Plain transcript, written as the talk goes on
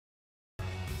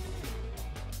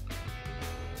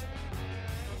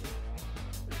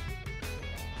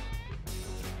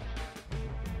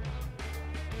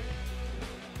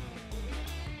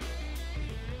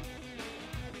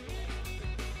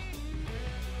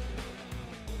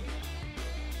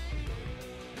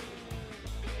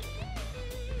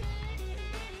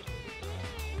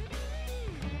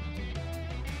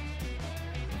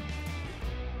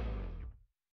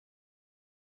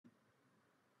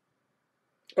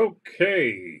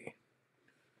Okay.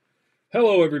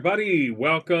 Hello, everybody.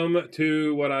 Welcome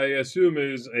to what I assume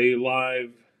is a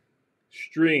live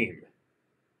stream.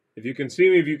 If you can see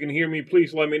me, if you can hear me,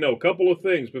 please let me know. Couple of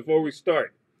things before we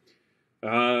start.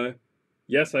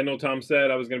 Yes, I know Tom said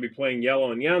I was going to be playing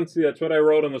Yellow and Yancy. That's what I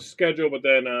wrote on the schedule. But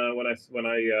then when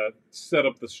I set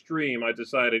up the stream, I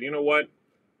decided, you know what?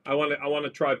 I want to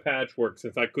try Patchwork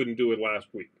since I couldn't do it last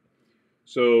week.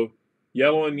 So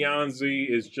Yellow and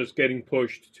Yanzi is just getting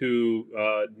pushed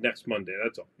to next Monday.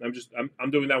 That's all.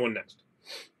 I'm doing that one next.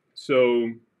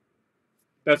 So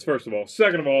that's first of all.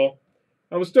 Second of all,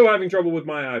 I was still having trouble with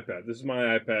my iPad. This is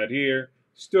my iPad here.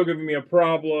 Still giving me a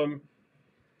problem.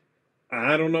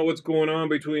 I don't know what's going on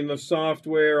between the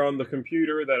software on the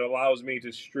computer that allows me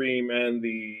to stream and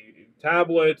the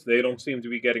tablet. They don't seem to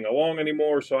be getting along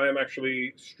anymore, so I am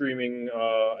actually streaming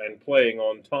and playing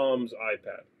on Tom's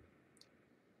iPad.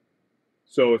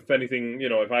 So if anything,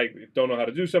 if I don't know how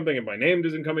to do something, if my name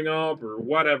isn't coming up or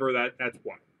whatever, that's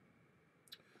why.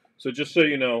 So just so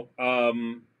you know,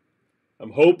 I'm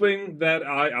hoping that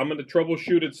I'm going to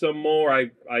troubleshoot it some more.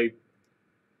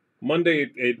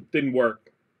 Monday it didn't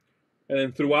work, and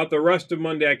then throughout the rest of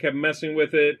Monday I kept messing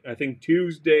with it. I think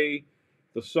Tuesday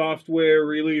the software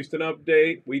released an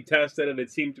update. We tested it; it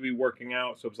seemed to be working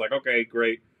out. So it was like, okay,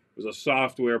 great. It was a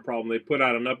software problem. They put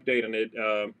out an update, and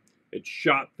it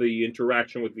shot the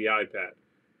interaction with the iPad.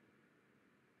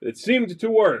 It seemed to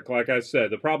work, like I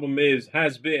said. The problem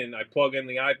has been, I plug in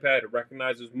the iPad, it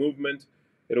recognizes movement,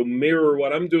 it'll mirror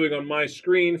what I'm doing on my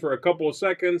screen for a couple of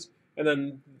seconds, and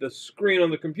then the screen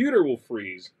on the computer will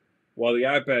freeze while the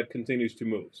iPad continues to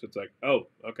move. So it's like, oh,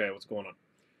 okay, what's going on?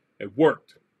 It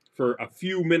worked for a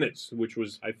few minutes, which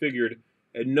was, I figured,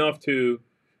 enough to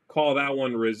call that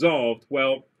one resolved.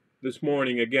 Well, this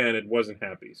morning, again, it wasn't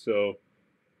happy. So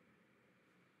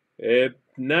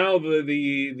now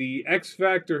the X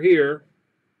factor here.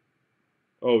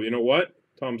 Oh, you know what?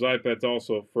 Tom's iPad's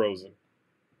also frozen.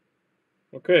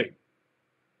 Okay.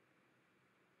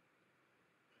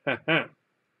 Haha.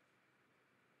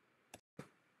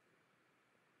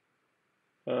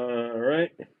 All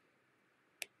right.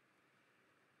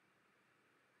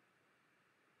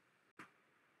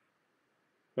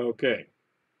 Okay.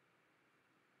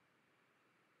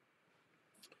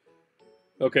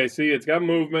 Okay, see, it's got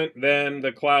movement, then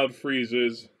the cloud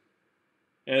freezes,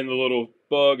 and the little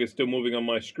bug is still moving on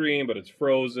my screen, but it's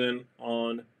frozen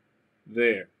on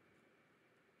there.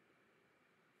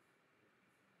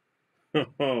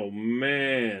 Oh,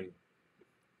 man.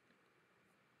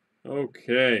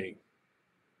 Okay.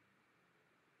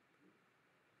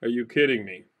 Are you kidding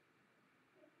me?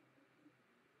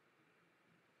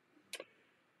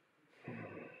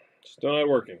 Still not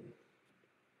working.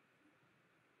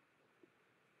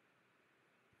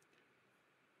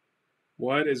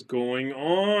 What is going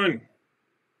on?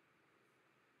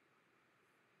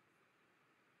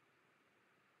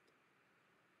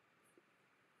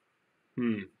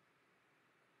 You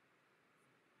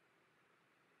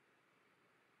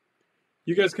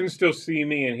guys can still see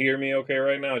me and hear me okay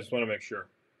right now? I just want to make sure.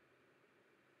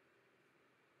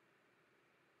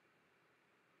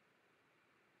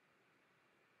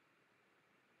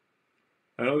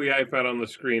 I know the iPad on the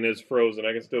screen is frozen.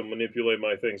 I can still manipulate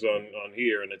my things on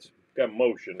here, and it's got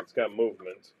motion. It's got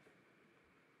movement.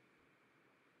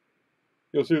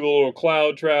 You'll see the little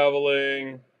cloud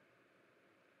traveling.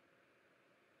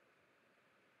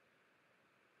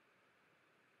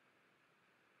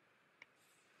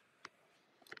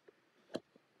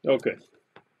 Okay,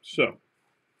 so,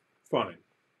 fine.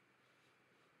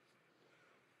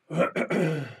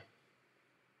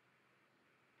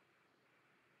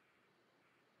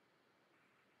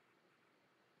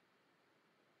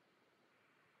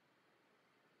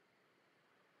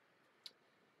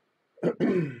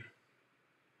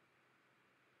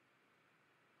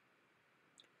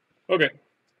 Okay,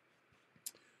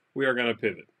 we are going to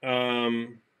pivot.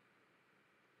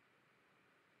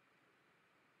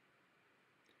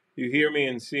 You hear me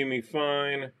and see me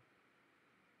fine.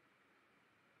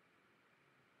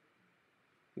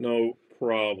 No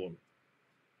problem.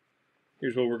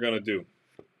 Here's what we're going to do.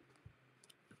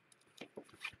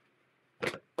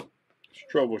 Let's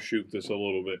troubleshoot this a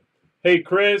little bit. Hey,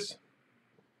 Chris.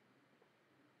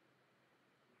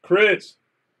 Chris.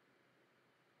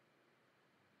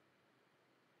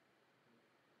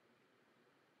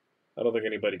 I don't think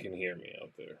anybody can hear me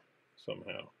out there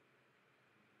somehow.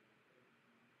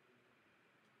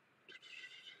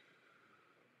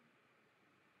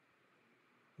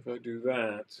 If I do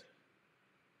that,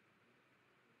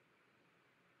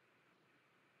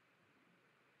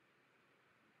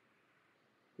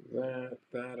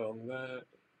 that on that.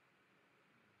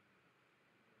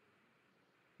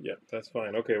 Yeah, that's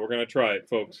fine. Okay, we're gonna try it,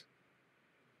 folks.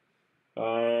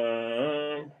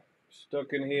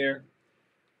 Stuck in here.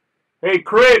 Hey,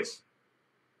 Chris!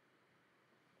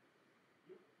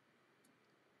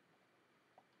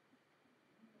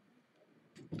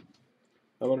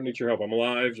 I'm gonna need your help. I'm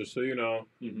alive, just so you know.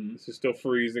 This is still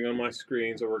freezing on my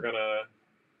screen, so we're gonna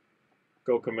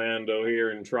go commando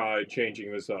here and try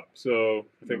changing this up. So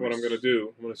I think what I'm gonna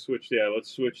do, I'm gonna switch. Yeah,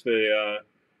 let's switch the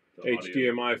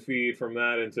HDMI feed from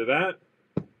that into that.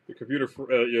 The computer,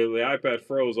 the iPad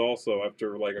froze also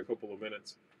after like a couple of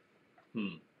minutes.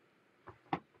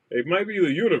 It might be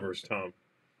the universe, Tom.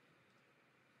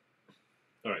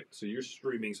 All right, so you're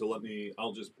streaming. So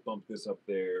I'll just bump this up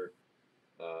there.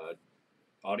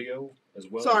 Audio as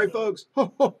well. Sorry, folks.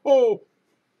 Ho, ho, ho.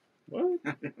 What?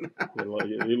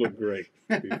 You look great,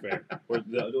 to be fair.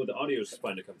 The audio is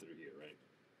fine to come through here, right?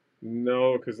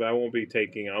 No, because I won't be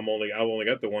taking. I've only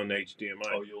got the one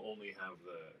HDMI. Oh, you'll only have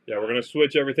the. Yeah, we're gonna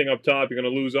switch everything up top. You're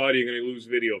gonna lose audio. You're gonna lose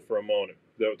video for a moment.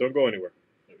 Don't go anywhere.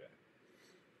 Okay.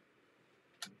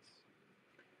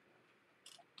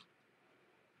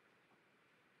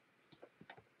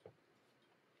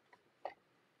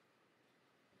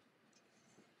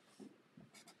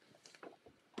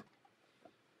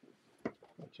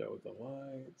 Watch out with the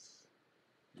lights.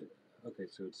 Okay,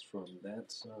 so it's from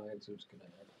that side. So it's gonna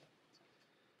have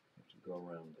to go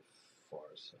around the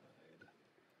far side.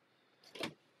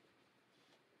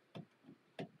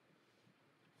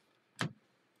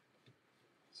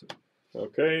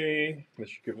 Okay, this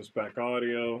should give us back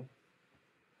audio.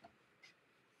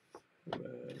 And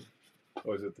then,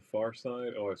 oh, is it the far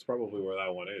side? Oh, it's probably where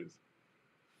that one is.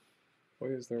 Why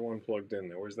is there one plugged in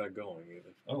there? Where's that going,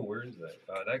 even? Oh, where is that?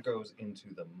 That goes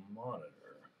into the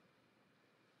monitor.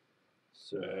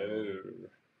 So,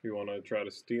 you want to try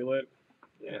to steal it?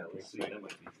 Yeah, let's see. That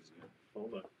might be easier.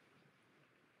 Hold on.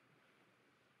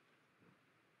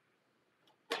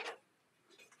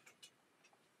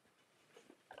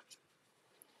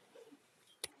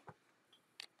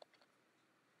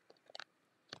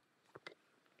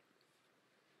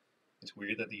 It's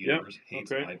weird that the universe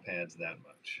hates iPads that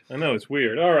much. I know, it's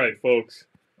weird. All right, folks.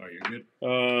 Oh, you're good?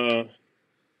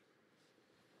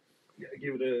 Yeah,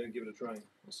 give it a try.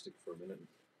 I'll stick for a minute.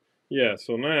 Yeah,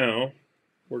 so now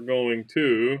we're going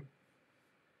to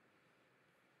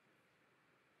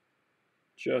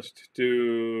just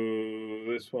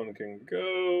do, this one can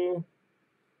go.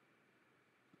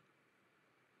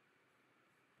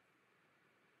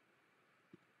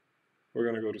 We're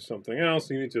going to go to something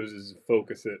else. You need to just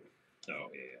focus it. Oh,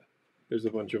 yeah. There's a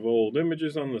bunch of old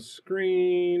images on the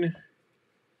screen.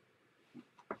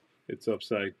 It's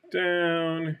upside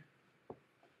down.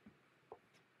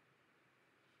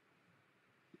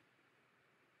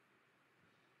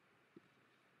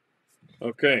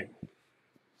 Okay.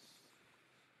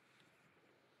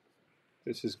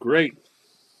 This is great.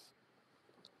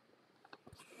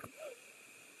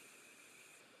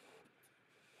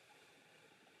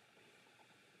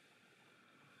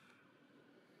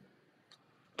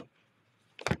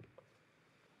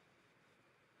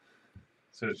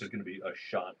 So it's just going to be a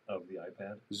shot of the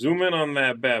iPad? Zoom in on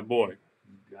that bad boy.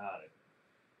 Got it.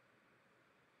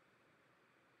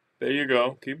 There you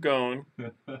go. Keep going. That's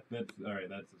all right.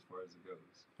 That's as far as it goes.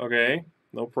 Okay,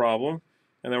 no problem.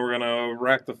 And then we're going to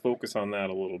rack the focus on that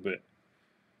a little bit.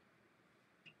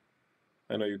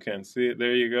 I know you can't see it.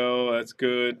 There you go. That's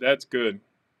good. That's good.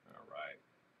 All right.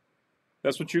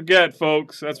 That's what you get,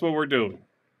 folks. That's what we're doing.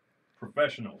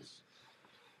 Professionals.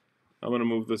 I'm going to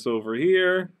move this over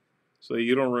here so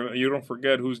you don't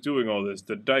forget who's doing all this.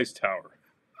 The dice tower.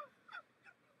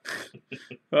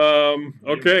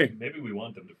 Okay. Maybe we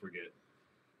want them to forget.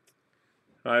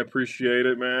 I appreciate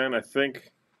it, man. I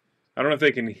don't know if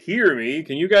they can hear me.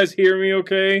 Can you guys hear me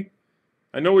okay?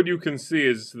 I know what you can see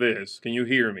is this. Can you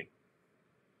hear me?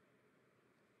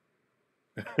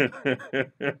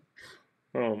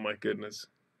 Oh, my goodness.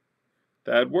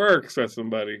 That works, says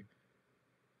somebody.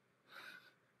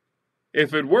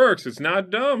 If it works, it's not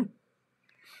dumb.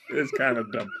 It's kind of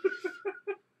dumb.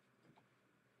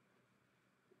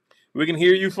 We can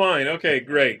hear you fine. Okay,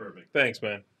 great. Perfect. Thanks,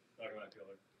 man.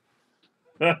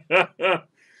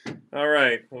 All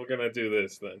right, we're going to do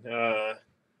this then.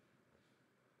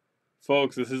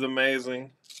 Folks, this is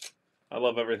amazing. I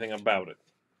love everything about it.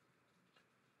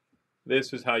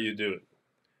 This is how you do it.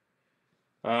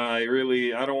 I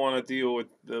don't want to deal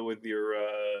with your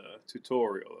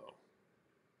tutorial, though.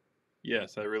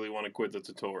 Yes, I really want to quit the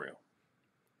tutorial.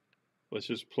 Let's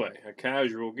just play. A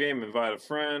casual game, invite a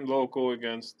friend, local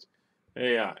against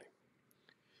AI.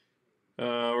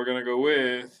 We're going to go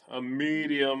with a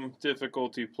medium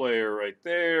difficulty player right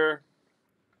there.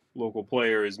 Local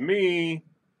player is me.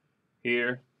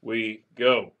 Here we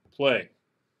go. Play.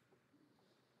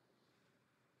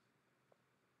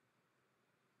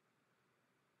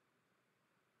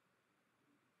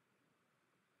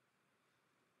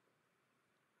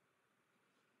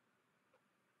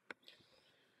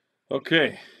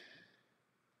 Okay.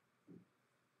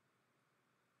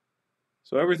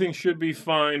 So everything should be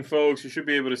fine, folks. You should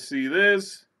be able to see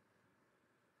this.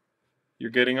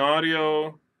 You're getting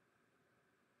audio.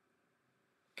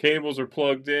 Cables are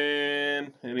plugged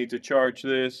in. I need to charge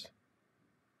this.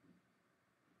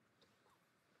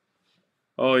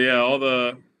 Oh yeah, all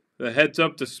the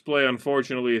heads-up display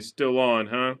unfortunately is still on,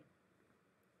 huh?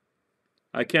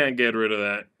 I can't get rid of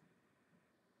that.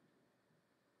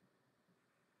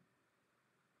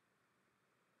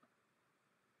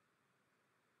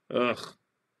 Ugh.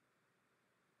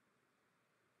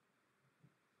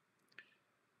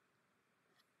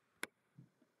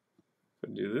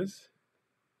 Can do this.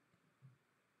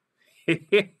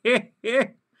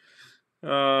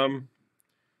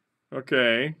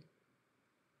 Okay.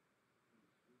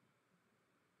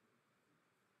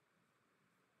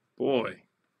 Boy.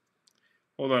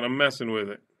 Hold on, I'm messing with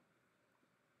it.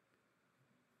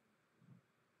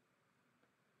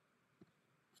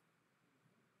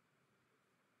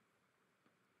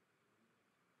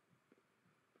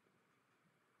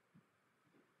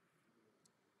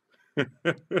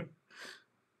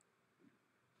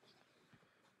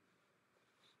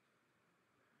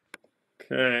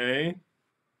 Okay.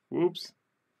 Whoops.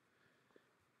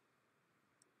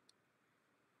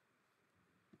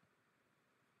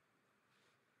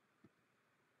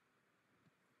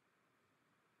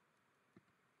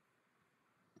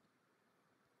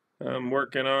 I'm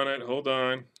working on it. Hold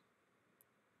on.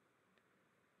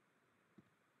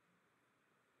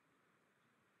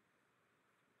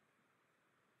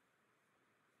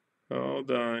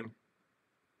 Hold on.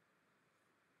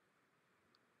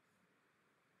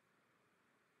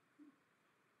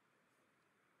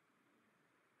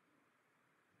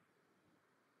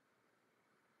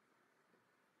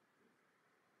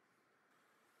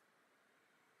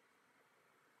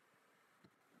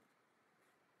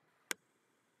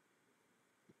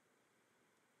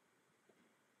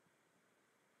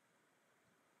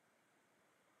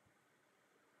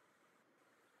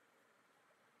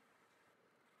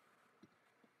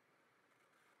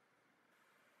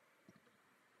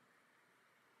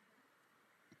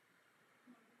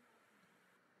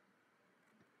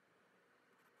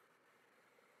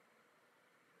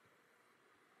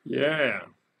 Yeah.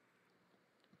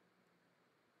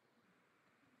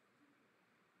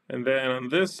 And then on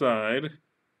this side,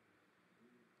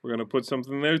 we're going to put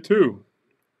something there too.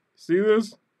 See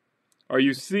this? Are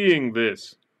you seeing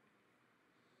this?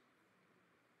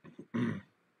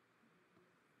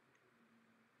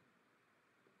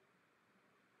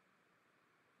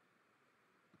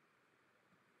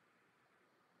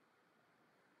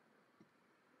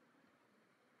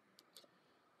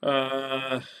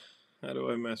 How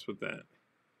do I mess with that?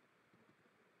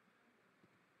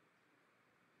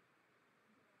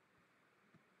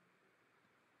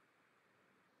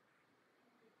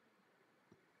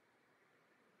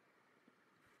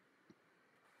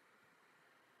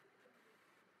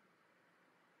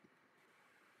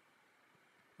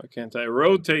 Why can't I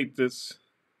rotate this?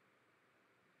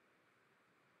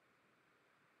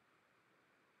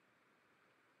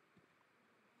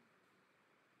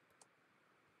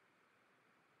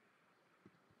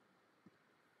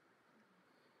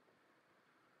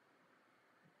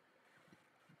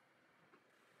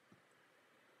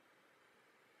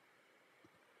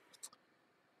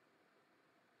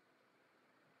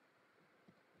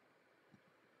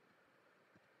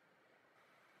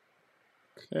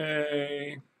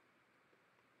 Okay.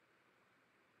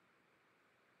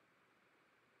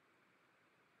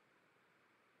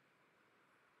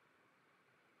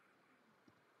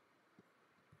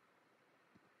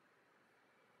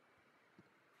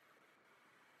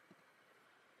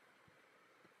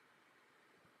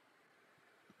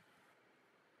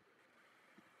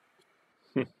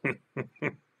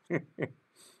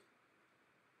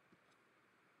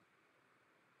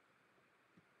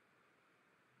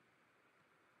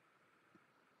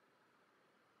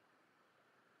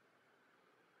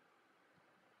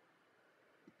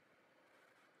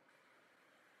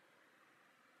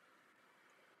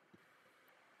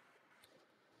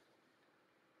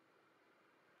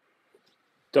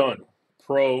 Done.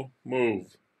 Pro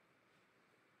move.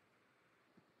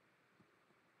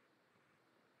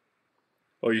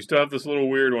 Oh, you still have this little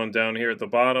weird one down here at the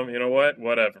bottom. You know what?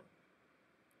 Whatever.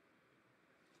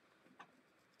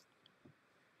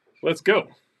 Let's go.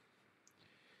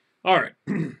 All right.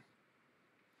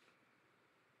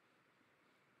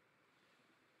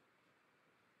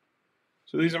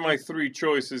 So these are my three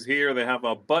choices here. They have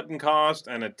a button cost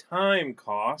and a time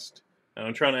cost. And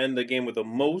I'm trying to end the game with the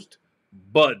most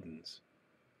buttons.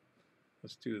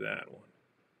 Let's do that one.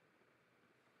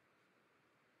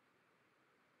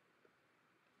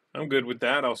 I'm good with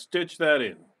that. I'll stitch that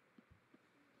in.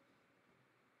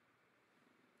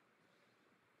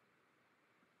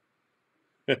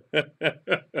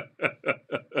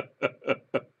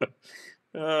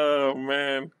 Oh,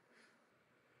 man.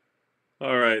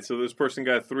 All right, so this person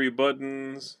got 3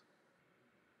 buttons.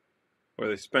 Or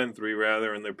they spend 3,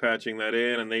 rather, and they're patching that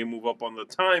in, and they move up on the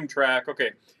time track.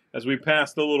 Okay, as we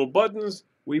pass the little buttons,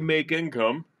 we make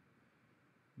income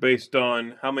based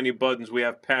on how many buttons we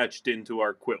have patched into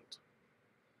our quilt.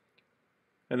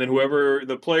 And then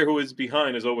the player who is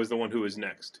behind is always the one who is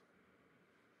next.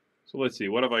 So let's see,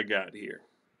 what have I got here?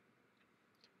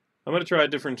 I'm going to try a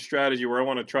different strategy where I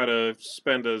want to try to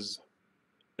spend as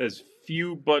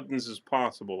few buttons as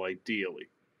possible, ideally.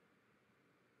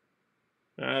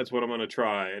 That's what I'm going to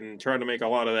try, and try to make a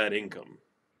lot of that income.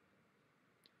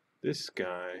 This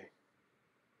guy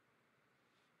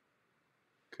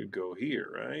could go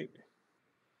here, right?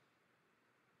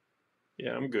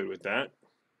 Yeah, I'm good with that.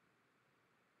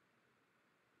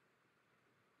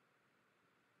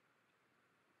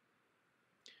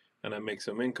 And I make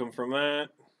some income from that.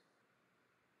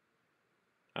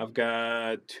 I've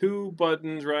got 2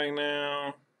 buttons right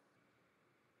now,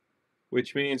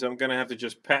 which means I'm going to have to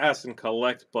just pass and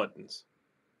collect buttons.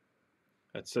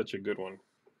 That's such a good one.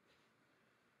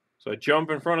 So I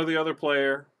jump in front of the other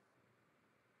player,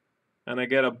 and I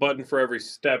get a button for every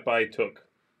step I took.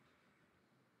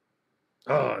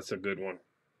 Oh, that's a good one.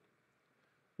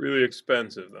 Really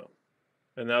expensive, though.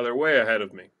 And now they're way ahead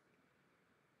of me.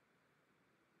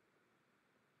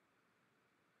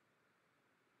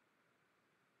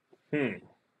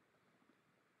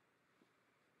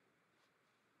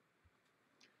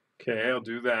 Okay, I'll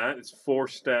do that. It's 4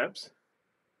 steps.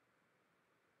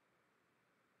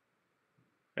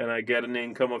 And I get an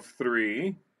income of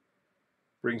 3.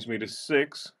 Brings me to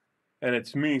 6. And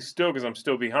it's me still, because I'm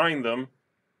still behind them.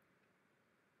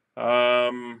 I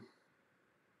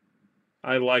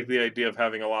like the idea of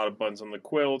having a lot of buttons on the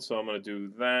quilt, so I'm going to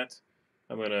do that.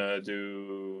 I'm going to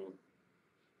do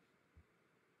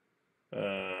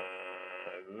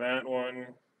that one.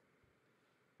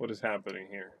 What is happening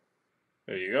here?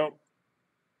 There you go.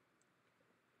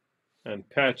 And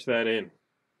patch that in.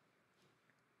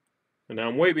 And now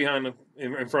I'm way behind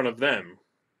in front of them.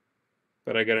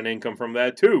 But I get an income from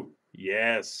that too.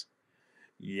 Yes.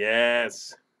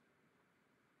 Yes.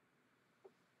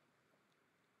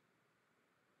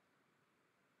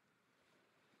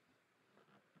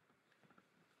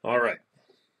 All right.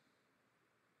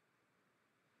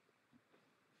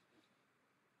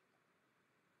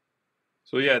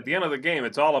 So yeah, at the end of the game,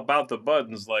 it's all about the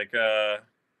buttons. Like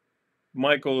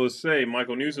Michael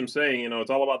Newsom saying,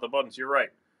 it's all about the buttons. You're right.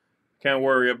 Can't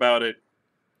worry about it.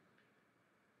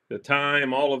 The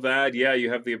time, all of that, yeah,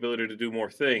 you have the ability to do more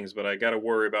things, but I got to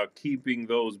worry about keeping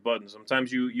those buttons.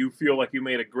 Sometimes you feel like you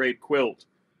made a great quilt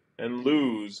and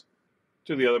lose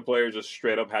to the other player just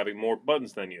straight up having more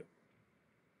buttons than you.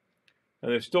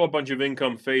 And there's still a bunch of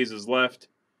income phases left,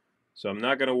 so I'm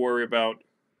not going to worry about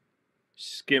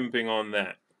skimping on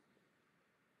that.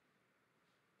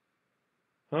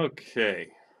 Okay,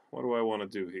 what do I want to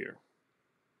do here?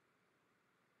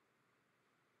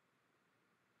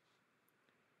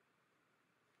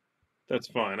 That's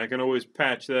fine. I can always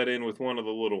patch that in with one of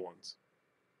the little ones.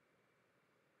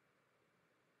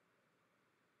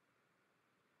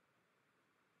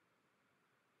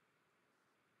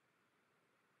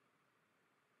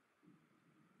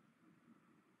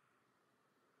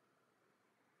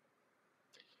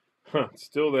 Huh,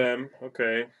 still them.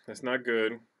 Okay, that's not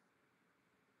good.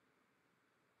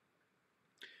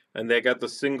 And they got the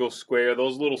single square.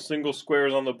 Those little single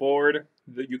squares on the board,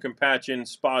 that you can patch in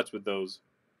spots with those.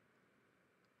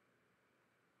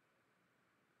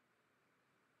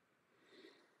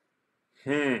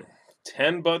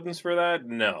 10 buttons for that?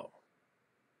 No.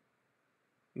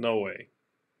 No way.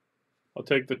 I'll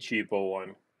take the cheapo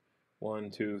one. 1,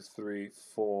 2, 3,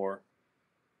 4.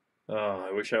 Oh,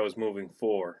 I wish I was moving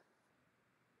 4.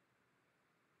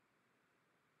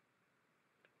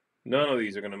 None of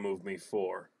these are going to move me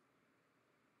 4.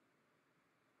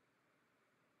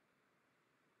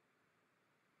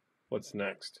 What's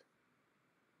next?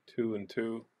 2 and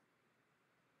 2.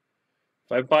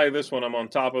 If I buy this one, I'm on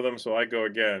top of them, so I go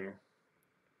again.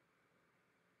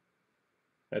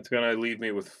 That's going to leave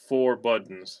me with 4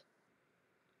 buttons.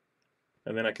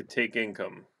 And then I could take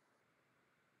income.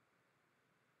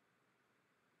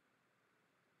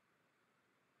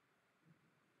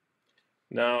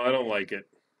 No, I don't like it.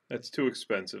 That's too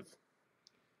expensive.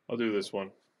 I'll do this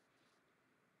one.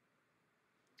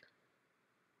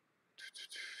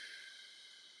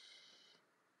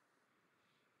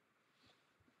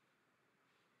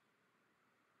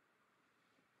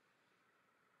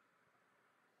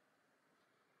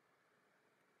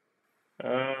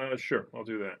 Sure, I'll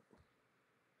do that.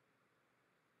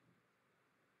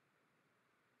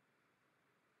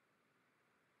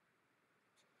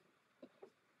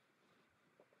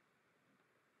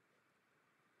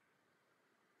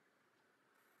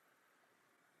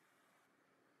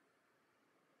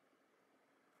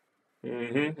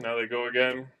 Now they go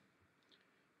again.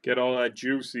 Get all that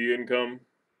juicy income.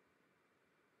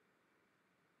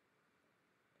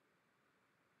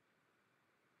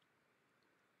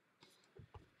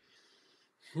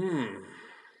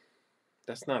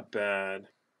 That's not bad.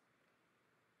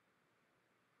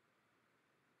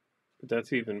 But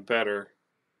that's even better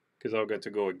because I'll get to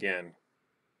go again.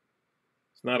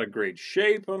 It's not a great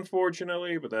shape,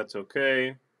 unfortunately, but that's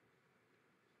okay.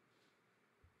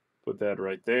 Put that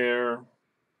right there.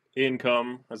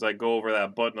 Income as I go over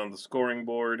that button on the scoring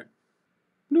board.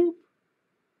 Bloop.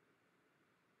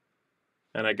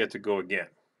 And I get to go again.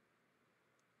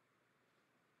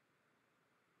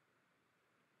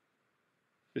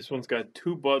 This one's got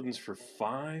 2 buttons for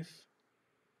 5.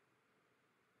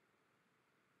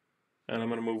 And I'm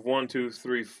going to move 1, 2,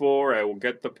 3, 4. I will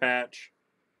get the patch.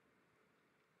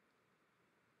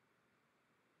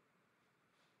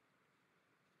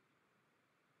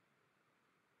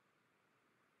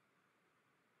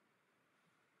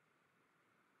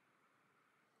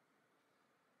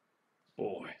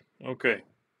 Boy. Okay.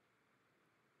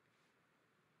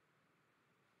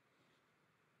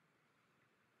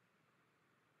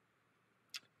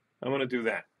 I'm going to do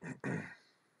that. And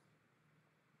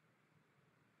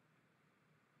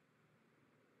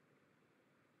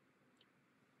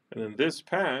then this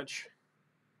patch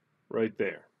right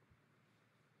there.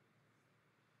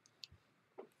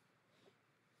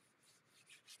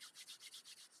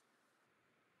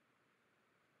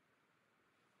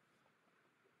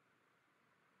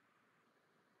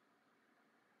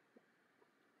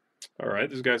 All right,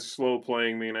 this guy's slow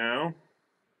playing me now.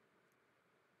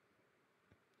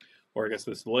 Or I guess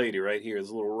this lady right here,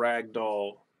 this little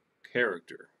ragdoll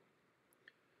character.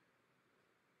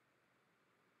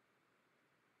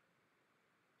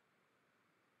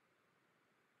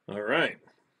 All right.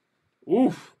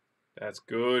 Oof, that's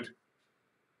good.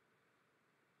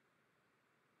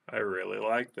 I really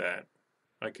like that.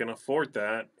 I can afford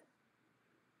that.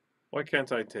 Why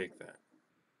can't I take that?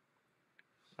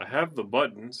 I have the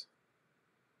buttons.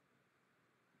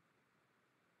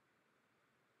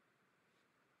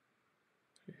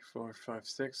 3, 4, 5,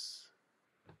 6.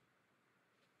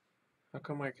 How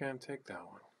come I can't take that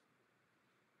one?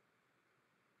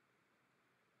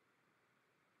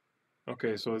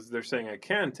 Okay, so they're saying I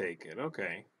can take it.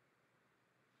 Okay.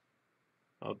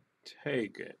 I'll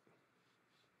take it.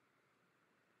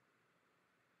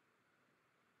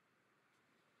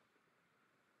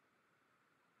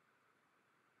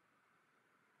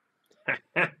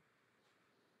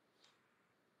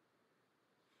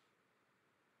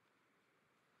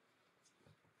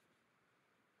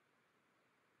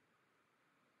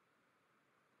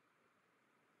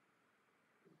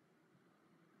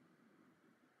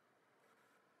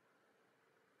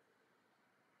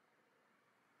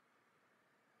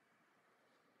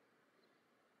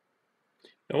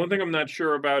 Now, one thing I'm not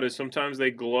sure about is sometimes they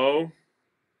glow.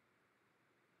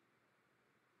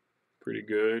 Pretty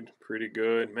good, pretty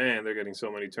good. Man, they're getting so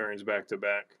many turns back to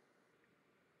back.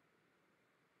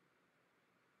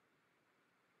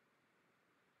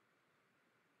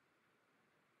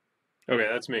 Okay,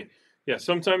 that's me. Yeah,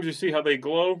 sometimes you see how they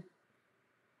glow.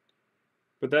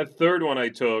 But that third one I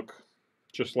took,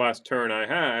 just last turn I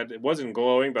had, it wasn't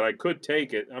glowing, but I could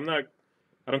take it. I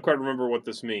don't quite remember what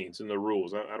this means in the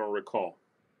rules. I don't recall.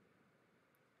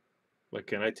 Like,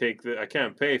 can I take I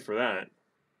can't pay for that.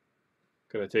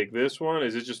 Could I take this one?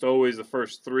 Is it just always the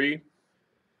first 3?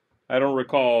 I don't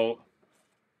recall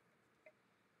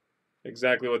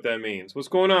exactly what that means. What's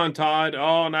going on, Todd?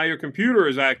 Oh, now your computer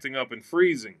is acting up and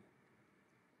freezing.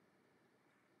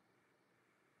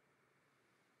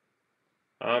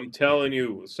 I'm telling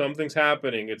you, something's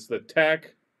happening. It's the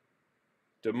tech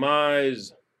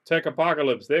demise, tech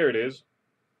apocalypse. There it is.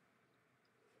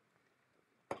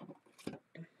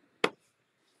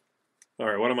 All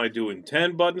right, what am I doing?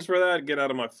 10 buttons for that? Get out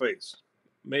of my face.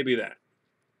 Maybe that.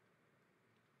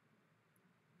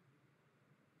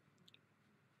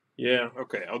 Yeah,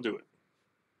 okay, I'll do it.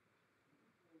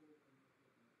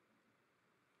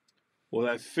 Will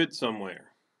that fit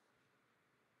somewhere?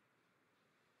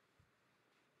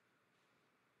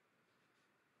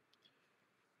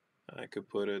 I could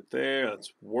put it there.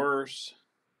 That's worse.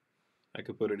 I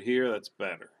could put it here. That's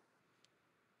better.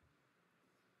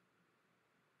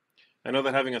 I know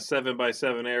that having a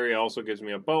 7x7 area also gives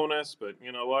me a bonus, but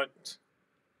you know what?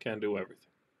 Can't do everything.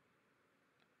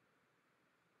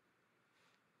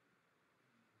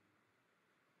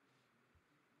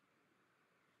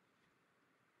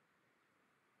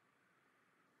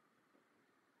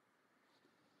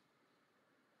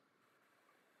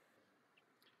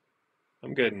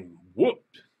 I'm getting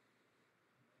whooped.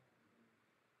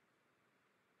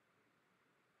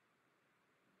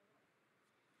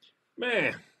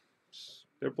 Man,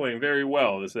 they're playing very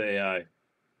well, this AI.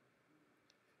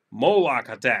 Moloch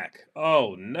attack.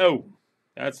 Oh, no.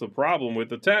 That's the problem with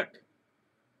the tech.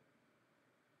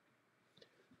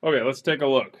 Okay, let's take a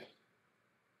look.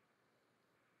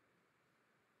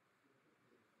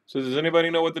 So does anybody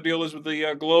know what the deal is with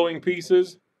the glowing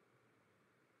pieces?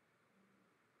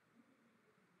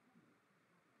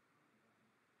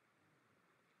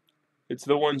 It's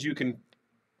the ones you can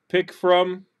pick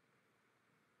from.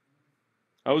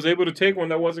 I was able to take one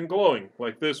that wasn't glowing,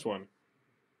 like this one.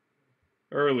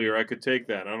 Earlier, I could take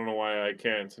that. I don't know why I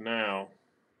can't now.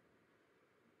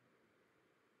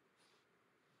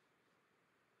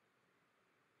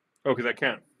 Oh, because I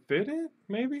can't fit it,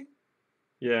 maybe?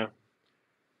 Yeah.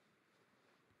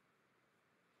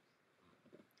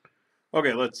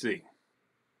 Okay, let's see.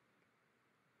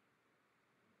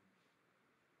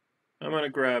 I'm going to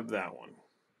grab that one.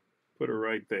 Put it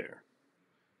right there.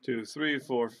 2, 3,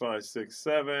 4, 5, 6,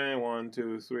 7. 1,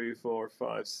 2, 3, 4,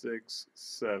 5, 6,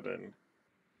 7.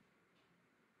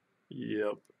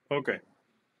 Yep. Okay.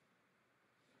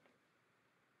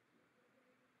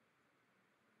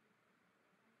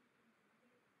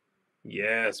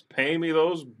 Yes, pay me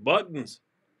those buttons.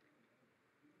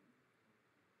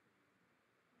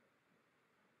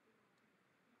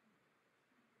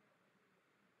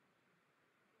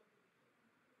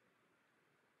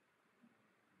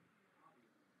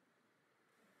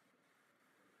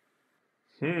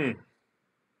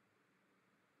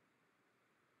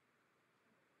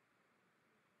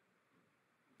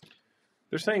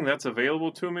 They're saying that's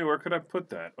available to me. Where could I put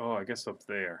that? Oh, I guess up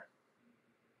there.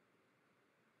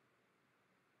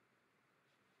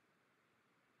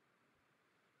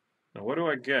 Now, what do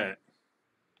I get?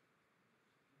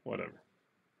 Whatever.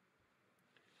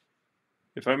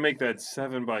 If I make that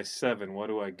 7x7, what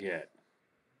do I get?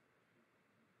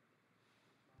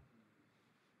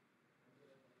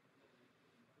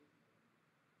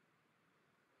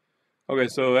 Okay,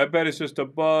 so I bet it's just a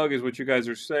bug, is what you guys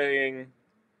are saying.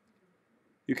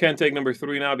 You can't take number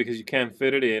 3 now because you can't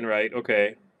fit it in, right?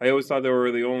 Okay. I always thought they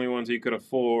were the only ones you could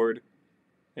afford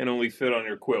and only fit on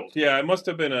your quilt. Yeah, it must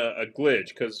have been a glitch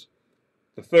because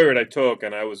the 3rd I took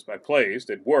and I placed.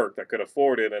 It worked. I could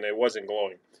afford it and it wasn't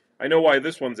glowing. I know why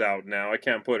this one's out now. I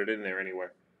can't put it in there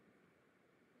anywhere.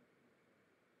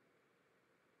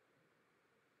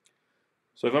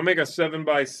 So if I make a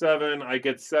 7x7, I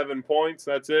get 7 points.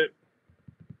 That's it.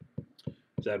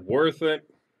 Is that worth it?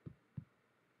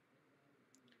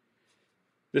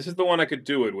 This is the one I could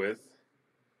do it with.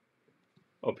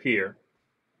 Up here.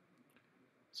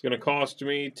 It's going to cost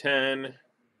me 10,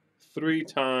 3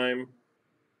 times.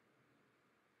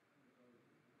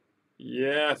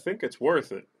 Yeah, I think it's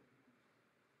worth it.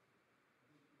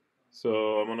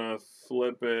 So I'm going to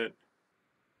flip it.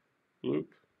 Bloop,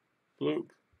 bloop.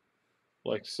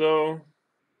 Like so.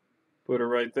 Put it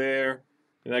right there.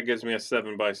 And that gives me a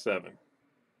 7x7.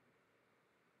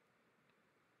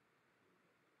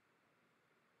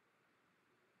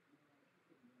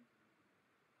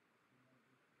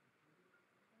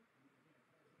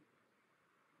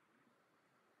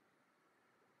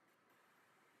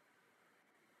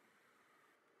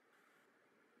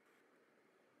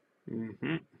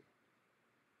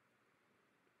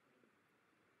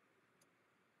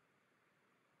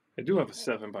 I do have a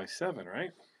 7x7,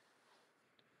 right?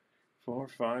 4,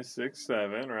 5, 6,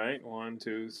 7, right? 1,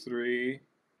 2, 3,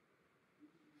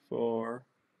 4,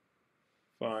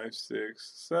 5,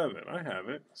 6, 7. I have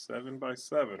it.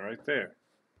 7x7 right there.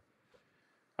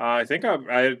 I think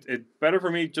it's better for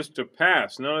me just to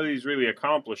pass. None of these really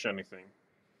accomplish anything.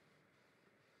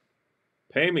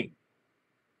 Pay me.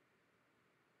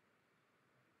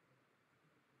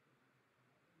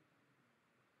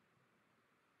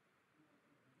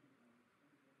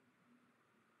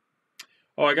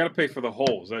 Oh, I got to pay for the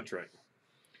holes. That's right.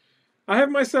 I have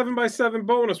my 7x7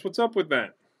 bonus. What's up with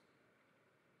that?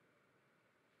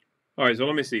 All right, so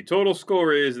let me see. Total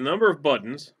score is the number of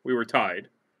buttons. We were tied.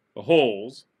 The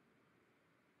holes.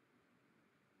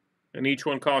 And each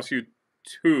one costs you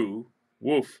 2.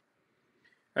 Woof.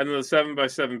 And then the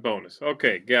 7x7 bonus.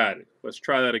 Okay, got it. Let's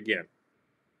try that again.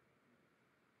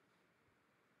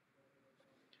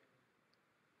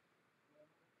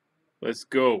 Let's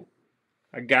go.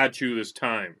 I got you this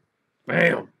time.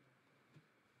 Bam.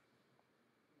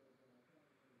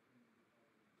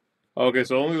 Okay,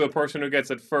 so only the person who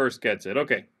gets it first gets it.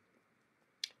 Okay.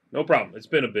 No problem. It's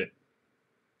been a bit.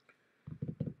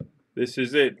 This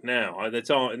is it now. That's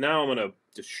all. Now I'm going to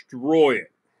destroy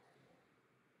it.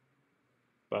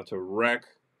 About to wreck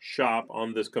shop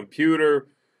on this computer.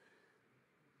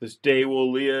 This day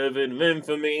will live in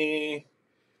infamy.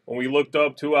 When we looked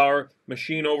up to our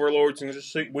machine overlords and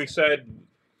we said,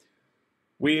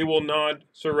 we will not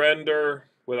surrender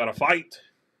without a fight.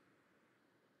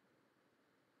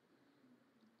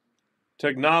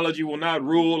 Technology will not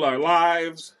rule our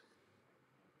lives.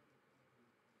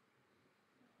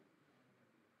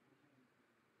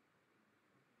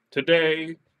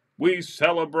 Today, we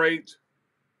celebrate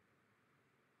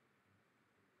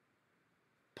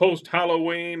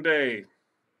post-Halloween Day.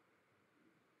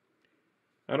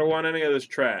 I don't want any of this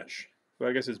trash. But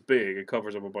I guess it's big. It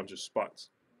covers up a bunch of spots.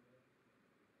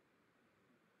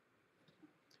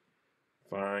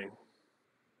 Fine.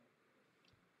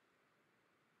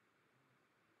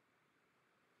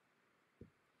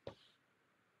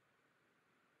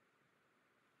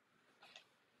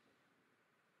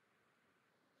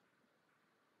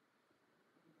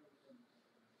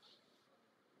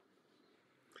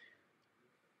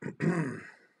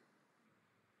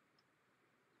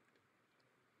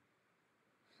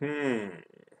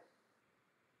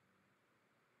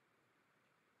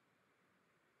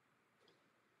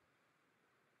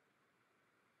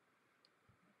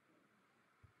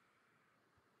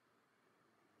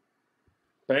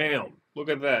 Bam. Look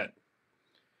at that.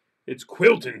 It's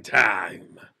quilting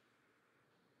time.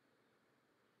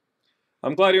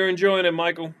 I'm glad you're enjoying it,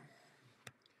 Michael.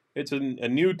 It's a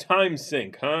new time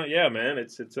sink, huh? Yeah, man.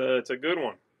 It's a good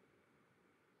one.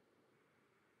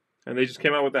 And they just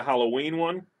came out with the Halloween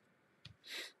one.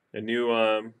 A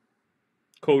new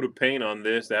coat of paint on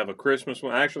this. They have a Christmas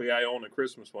one. Actually, I own a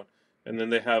Christmas one. And then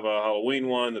they have a Halloween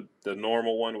one, the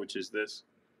normal one, which is this.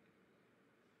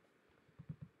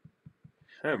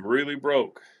 I'm really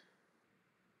broke.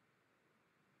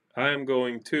 I am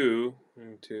going to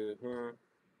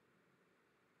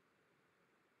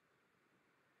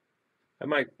I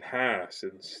might pass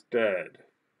instead.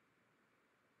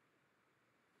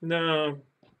 No,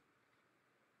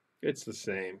 it's the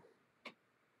same.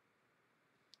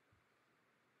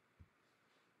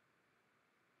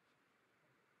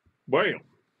 Bam.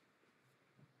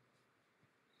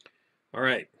 All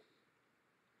right.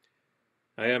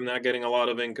 I am not getting a lot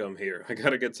of income here. I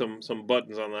gotta get some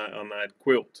buttons on that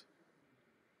quilt.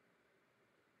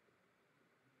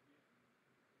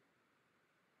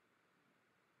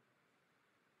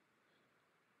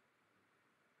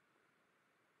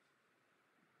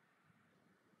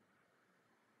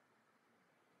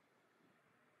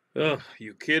 Ugh,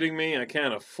 you kidding me? I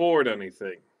can't afford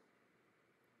anything.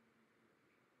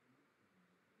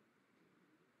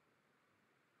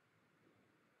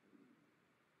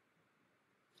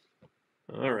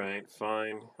 All right,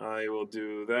 fine. I will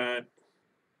do that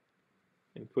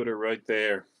and put it right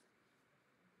there.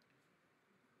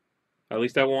 At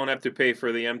least I won't have to pay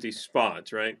for the empty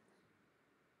spots, right?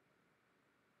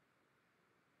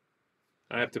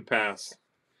 I have to pass.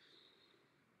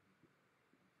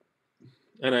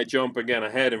 And I jump again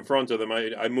ahead in front of them.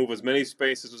 I move as many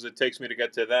spaces as it takes me to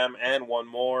get to them and one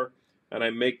more, and I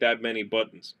make that many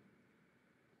buttons.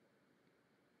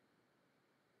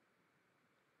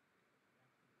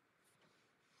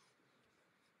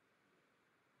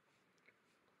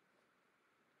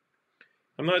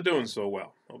 I'm not doing so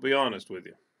well. I'll be honest with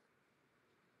you.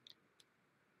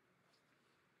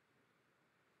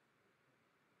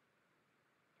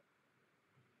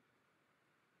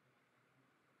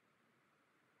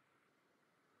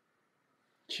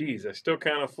 Jeez, I still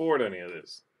can't afford any of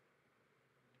this.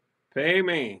 Pay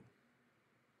me.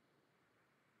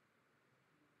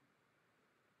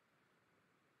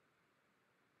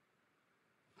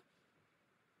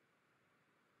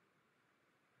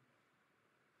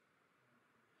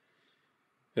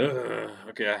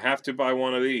 Okay, I have to buy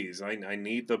one of these. I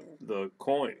need the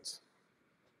coins.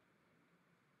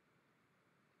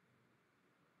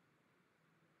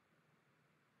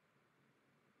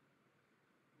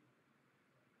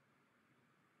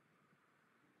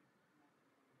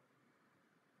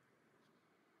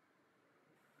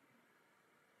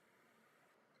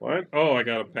 What? Oh, I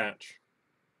got a patch.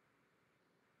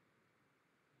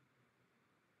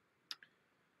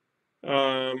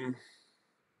 Um,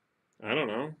 I don't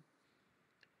know.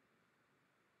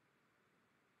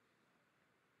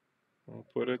 I'll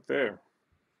put it there.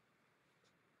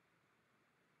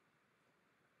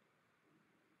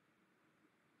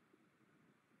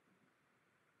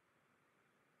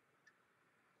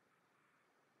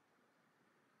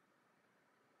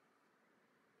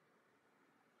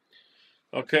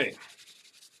 Okay.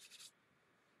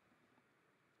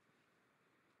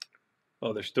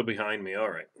 Oh, they're still behind me. All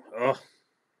right. Oh.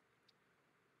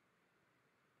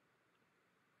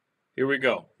 Here we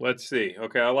go. Let's see.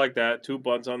 Okay, I like that. 2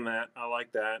 bunts on that. I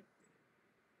like that.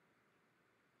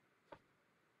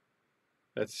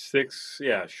 That's 6.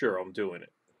 Yeah, sure, I'm doing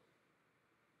it.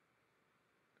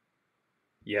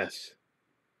 Yes.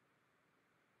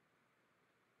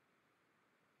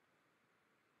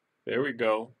 There we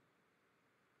go.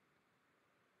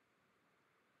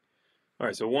 All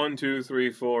right, so 1, 2,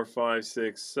 3, 4, 5,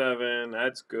 6, 7.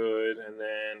 That's good. And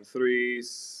then 3,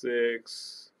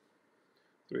 6,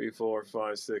 3, 4,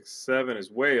 5, 6, 7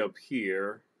 is way up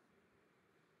here.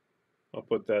 I'll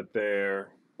put that there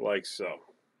like so.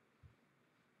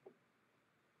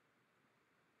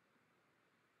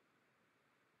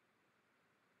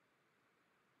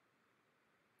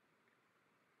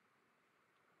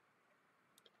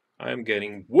 I am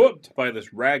getting whooped by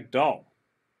this rag doll.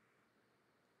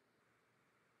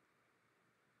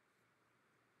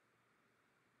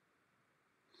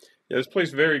 Yeah, this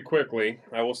plays very quickly.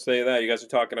 I will say that. You guys are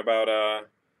talking about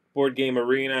Board Game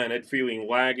Arena and it feeling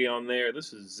laggy on there.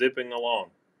 This is zipping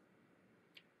along.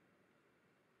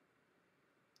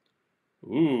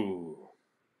 Ooh.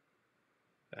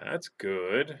 That's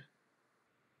good.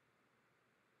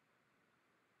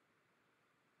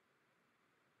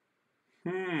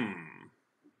 Hmm.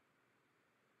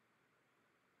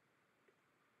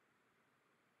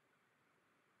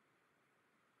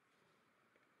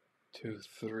 2,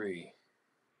 3.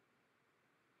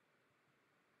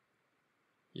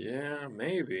 Yeah,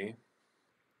 maybe.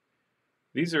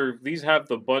 These have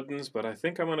the buttons, but I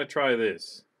think I'm gonna try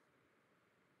this.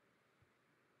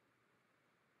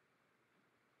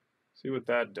 See what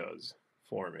that does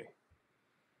for me.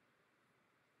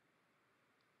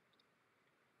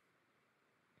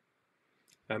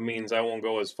 That means I won't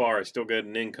go as far. I still get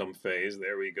an income phase.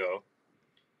 There we go.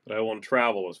 But I won't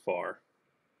travel as far.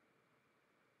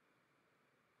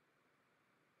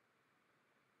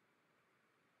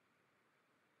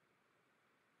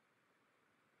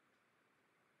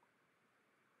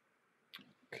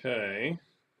 Okay.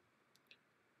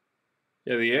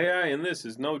 Yeah, the AI in this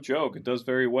is no joke. It does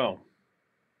very well.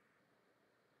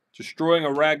 Destroying a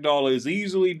ragdoll is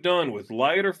easily done with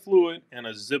lighter fluid and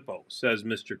a Zippo, says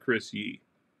Mr. Chris Yee.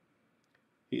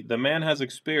 The man has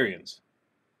experience.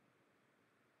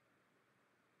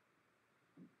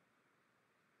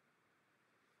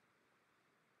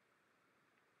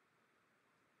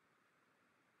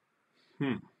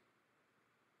 Hmm.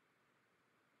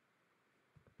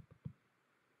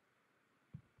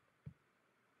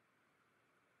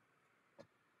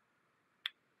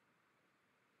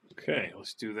 Okay,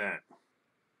 let's do that.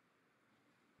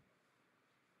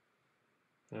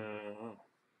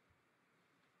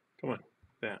 Come on,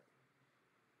 that.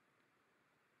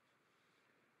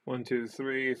 1, 2,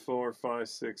 3, 4, 5,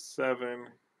 6, 7.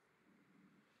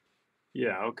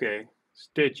 Yeah, okay.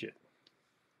 Stitch it.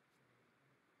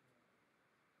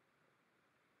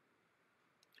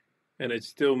 And it's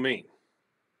still me.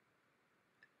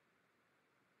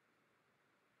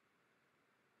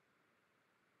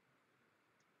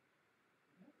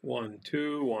 1,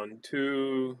 2, 1,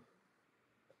 2.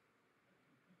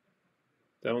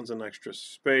 That one's an extra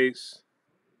space.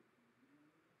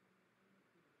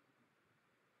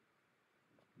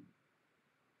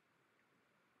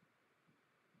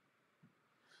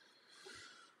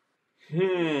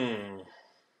 Hmm.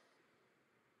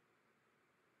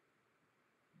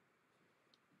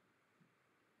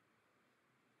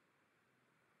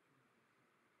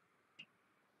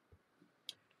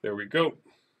 There we go.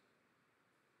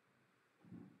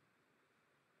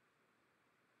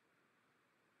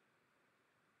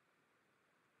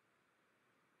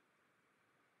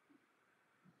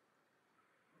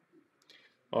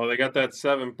 Oh, they got that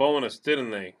 7 bonus,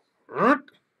 didn't they?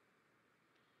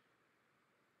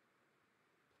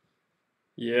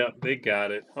 Yeah, they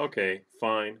got it. Okay,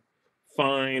 fine.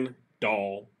 Fine,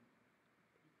 doll.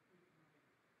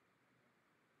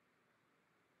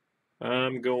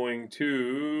 I'm going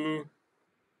to...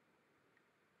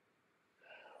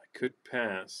 I could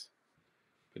pass.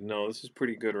 But no, this is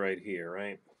pretty good right here,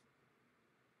 right?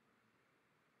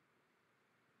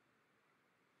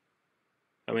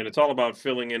 I mean, it's all about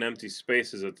filling in empty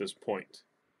spaces at this point.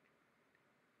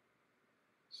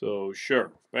 So,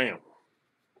 sure. Bam.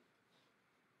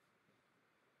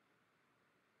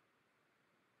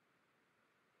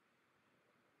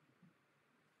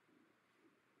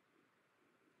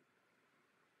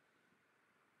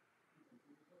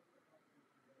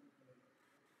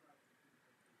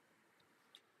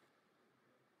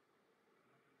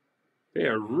 They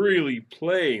are really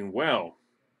playing well.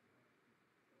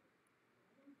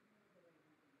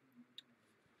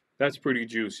 That's pretty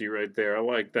juicy right there. I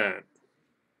like that.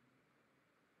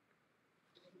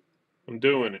 I'm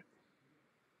doing it.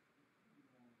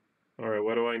 All right,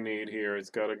 what do I need here? It's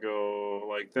got to go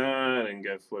like that and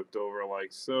get flipped over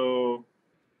like so.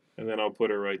 And then I'll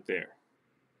put it right there.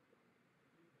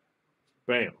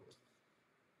 Bam.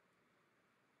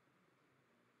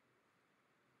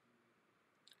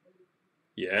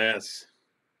 Yes.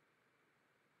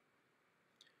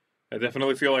 I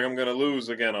definitely feel like I'm going to lose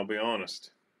again, I'll be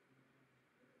honest.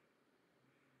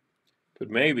 But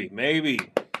maybe.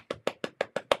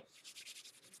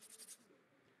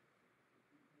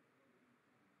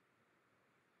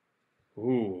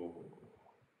 Ooh.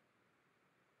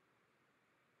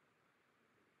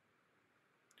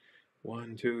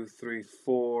 One, two, three,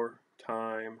 four,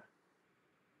 time.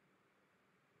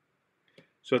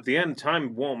 So at the end,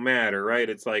 time won't matter, right?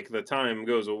 It's like the time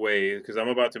goes away because I'm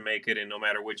about to make it in no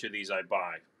matter which of these I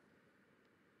buy.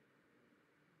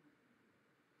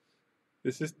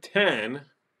 This is 10.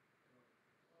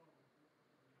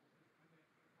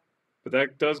 But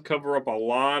that does cover up a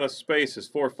lot of spaces.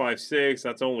 4, 5, 6.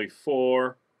 That's only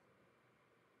 4.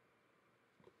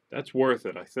 That's worth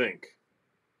it, I think.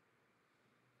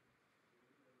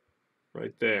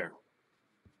 Right there.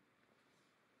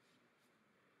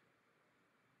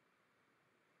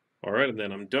 All right, and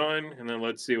then I'm done. And then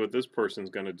let's see what this person's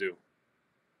going to do.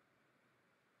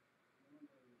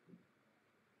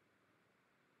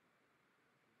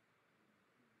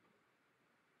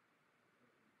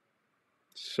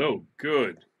 So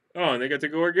good. Oh, and they get to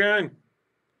go again.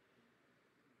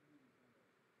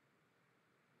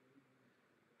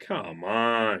 Come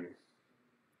on.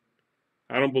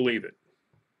 I don't believe it.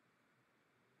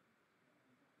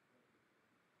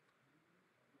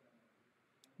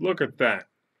 Look at that.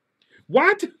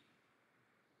 What?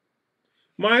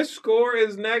 My score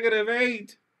is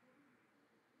 -8.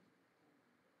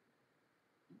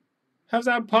 How's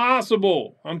that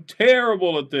possible? I'm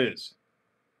terrible at this.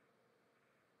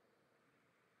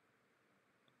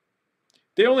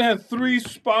 They only had 3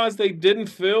 spots they didn't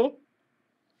fill?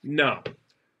 No.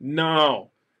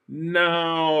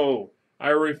 I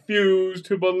refuse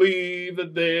to believe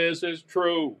that this is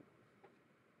true.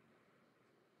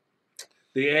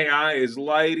 The AI is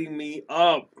lighting me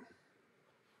up.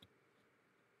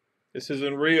 This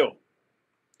isn't real.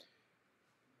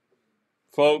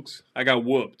 Folks, I got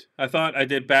whooped. I thought I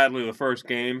did badly the first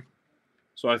game,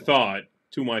 so I thought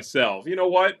to myself, you know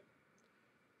what?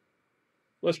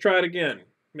 Let's try it again.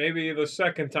 Maybe the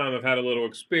second time I've had a little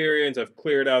experience, I've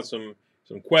cleared out some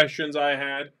questions I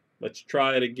had. Let's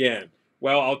try it again.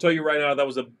 Well, I'll tell you right now, that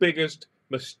was the biggest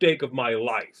mistake of my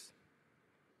life.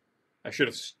 I should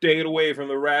have stayed away from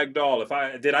the rag doll.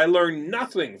 Did I learn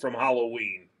nothing from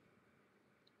Halloween?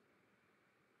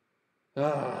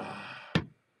 I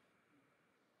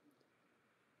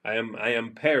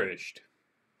am perished.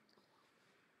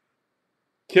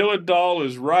 Kill a doll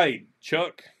is right,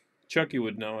 Chuck. Chucky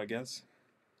would know, I guess.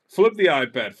 Flip the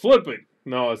iPad. Flip it.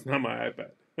 No, it's not my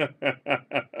iPad.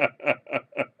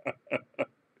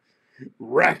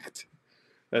 Wrecked.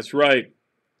 That's right.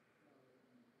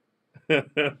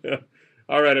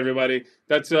 All right, everybody.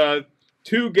 That's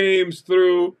 2 games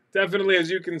through. Definitely, as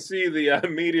you can see, the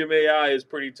medium AI is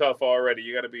pretty tough already.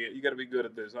 You gotta be good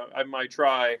at this. I might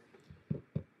try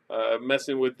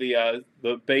messing with the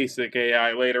basic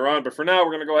AI later on, but for now,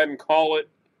 we're gonna go ahead and call it.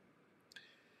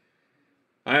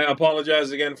 I apologize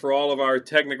again for all of our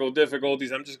technical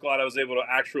difficulties. I'm just glad I was able to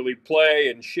actually play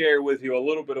and share with you a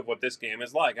little bit of what this game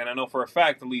is like. And I know for a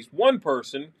fact at least one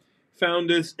person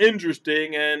found this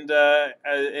interesting and,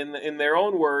 in their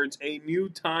own words, a new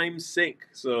time sink.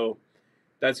 So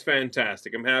that's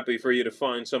fantastic. I'm happy for you to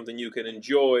find something you can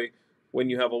enjoy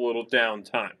when you have a little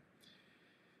downtime.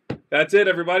 That's it,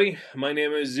 everybody. My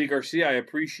name is Z Garcia. I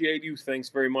appreciate you. Thanks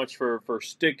very much for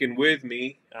sticking with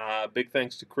me. Big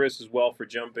thanks to Chris as well for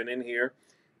jumping in here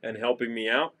and helping me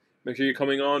out. Make sure you're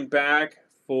coming on back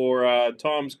for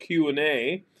Tom's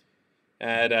Q&A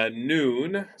at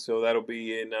noon. So that'll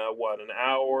be in, an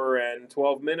hour and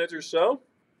 12 minutes or so.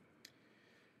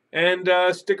 And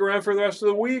stick around for the rest of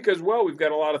the week as well. We've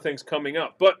got a lot of things coming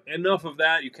up. But enough of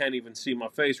that. You can't even see my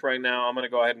face right now. I'm going to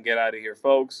go ahead and get out of here,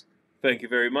 folks. Thank you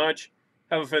very much.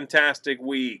 Have a fantastic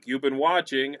week. You've been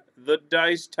watching The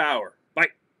Dice Tower.